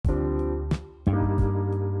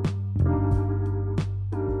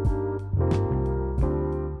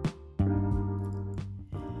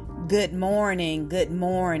Good morning. Good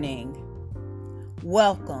morning.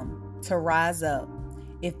 Welcome to Rise Up.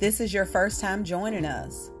 If this is your first time joining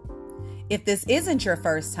us, if this isn't your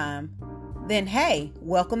first time, then hey,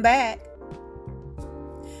 welcome back.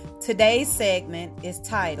 Today's segment is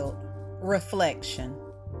titled Reflection.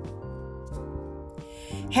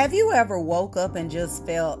 Have you ever woke up and just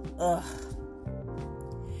felt, ugh?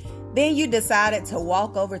 Then you decided to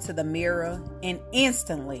walk over to the mirror and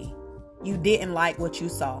instantly you didn't like what you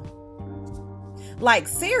saw. Like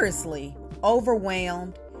seriously,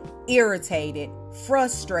 overwhelmed, irritated,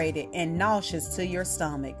 frustrated, and nauseous to your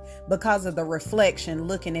stomach because of the reflection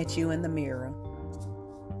looking at you in the mirror.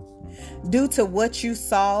 Due to what you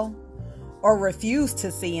saw or refused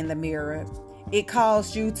to see in the mirror, it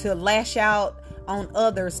caused you to lash out on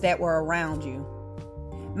others that were around you.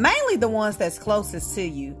 Mainly the ones that's closest to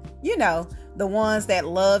you. You know, the ones that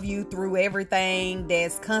love you through everything,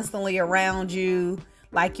 that's constantly around you,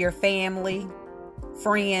 like your family,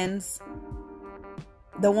 friends,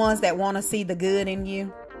 the ones that want to see the good in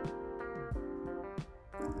you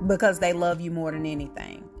because they love you more than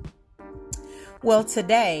anything. Well,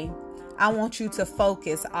 today, I want you to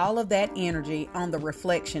focus all of that energy on the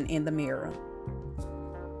reflection in the mirror.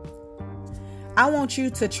 I want you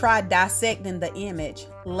to try dissecting the image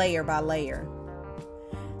layer by layer.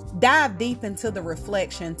 Dive deep into the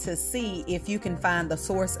reflection to see if you can find the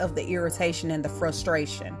source of the irritation and the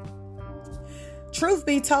frustration. Truth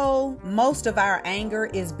be told, most of our anger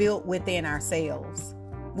is built within ourselves.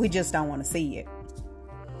 We just don't want to see it.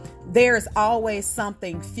 There's always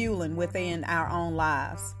something fueling within our own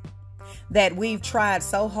lives that we've tried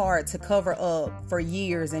so hard to cover up for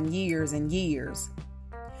years and years and years.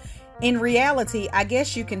 In reality, I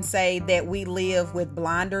guess you can say that we live with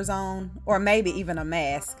blinders on, or maybe even a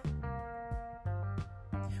mask,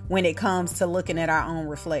 when it comes to looking at our own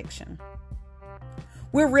reflection.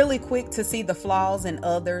 We're really quick to see the flaws in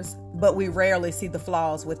others, but we rarely see the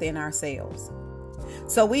flaws within ourselves.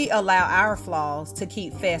 So we allow our flaws to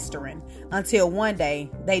keep festering until one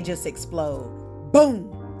day they just explode.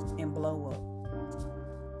 Boom! And blow up.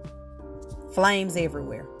 Flames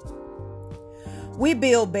everywhere. We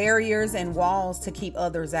build barriers and walls to keep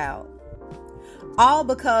others out. All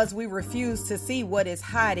because we refuse to see what is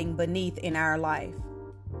hiding beneath in our life.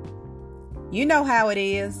 You know how it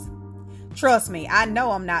is. Trust me, I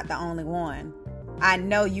know I'm not the only one. I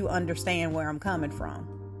know you understand where I'm coming from.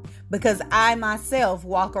 Because I myself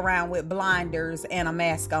walk around with blinders and a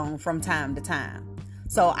mask on from time to time.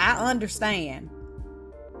 So I understand.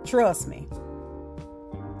 Trust me.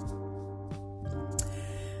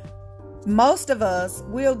 Most of us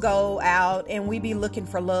will go out and we be looking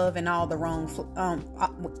for love in all the wrong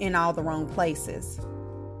places.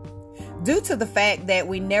 Due to the fact that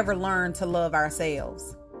we never learn to love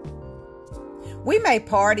ourselves. We may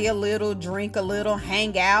party a little, drink a little,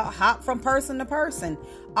 hang out, hop from person to person,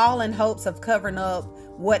 all in hopes of covering up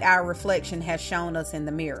what our reflection has shown us in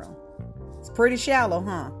the mirror. It's pretty shallow,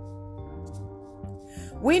 huh?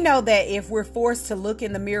 We know that if we're forced to look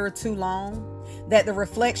in the mirror too long, that the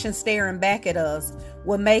reflection staring back at us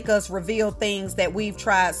will make us reveal things that we've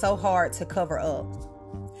tried so hard to cover up.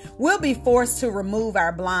 We'll be forced to remove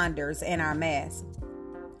our blinders and our masks,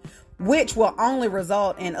 which will only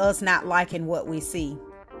result in us not liking what we see.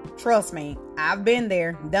 Trust me, I've been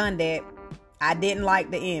there, done that. I didn't like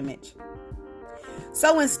the image.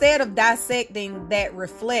 So instead of dissecting that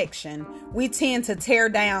reflection, we tend to tear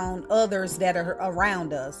down others that are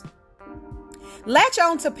around us. Latch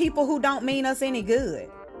on to people who don't mean us any good.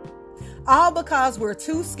 All because we're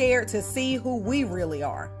too scared to see who we really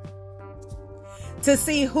are. To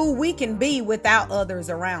see who we can be without others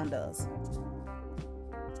around us.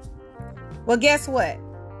 Well, guess what?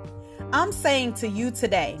 I'm saying to you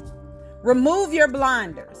today, remove your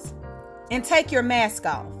blinders and take your mask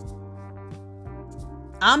off.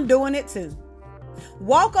 I'm doing it too.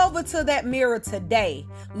 Walk over to that mirror today.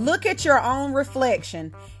 Look at your own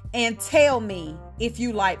reflection and tell me if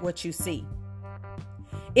you like what you see.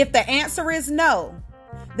 If the answer is no,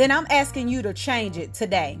 then I'm asking you to change it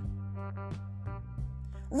today.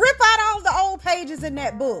 Rip out all the old pages in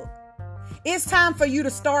that book. It's time for you to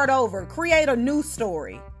start over, create a new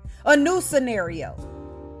story, a new scenario.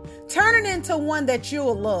 Turn it into one that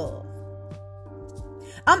you'll love.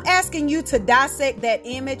 I'm asking you to dissect that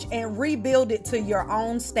image and rebuild it to your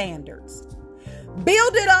own standards.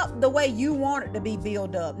 Build it up the way you want it to be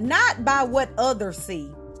built up, not by what others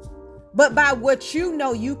see, but by what you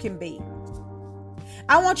know you can be.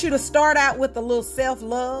 I want you to start out with a little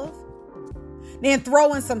self-love, then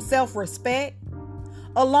throw in some self-respect,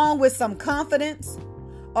 along with some confidence,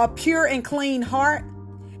 a pure and clean heart,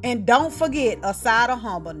 And don't forget a side of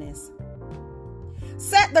humbleness.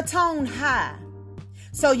 Set the tone high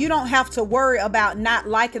so you don't have to worry about not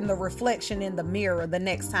liking the reflection in the mirror the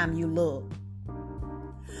next time you look.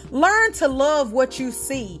 Learn to love what you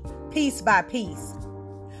see piece by piece.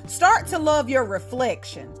 Start to love your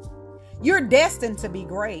reflection. You're destined to be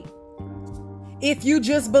great if you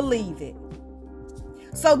just believe it.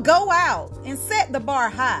 So go out and set the bar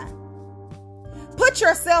high. Put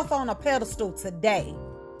yourself on a pedestal today.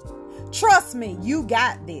 Trust me, you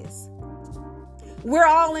got this. We're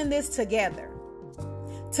all in this together.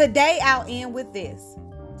 Today, I'll end with this.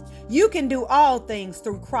 You can do all things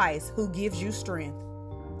through Christ who gives you strength.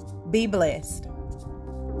 Be blessed.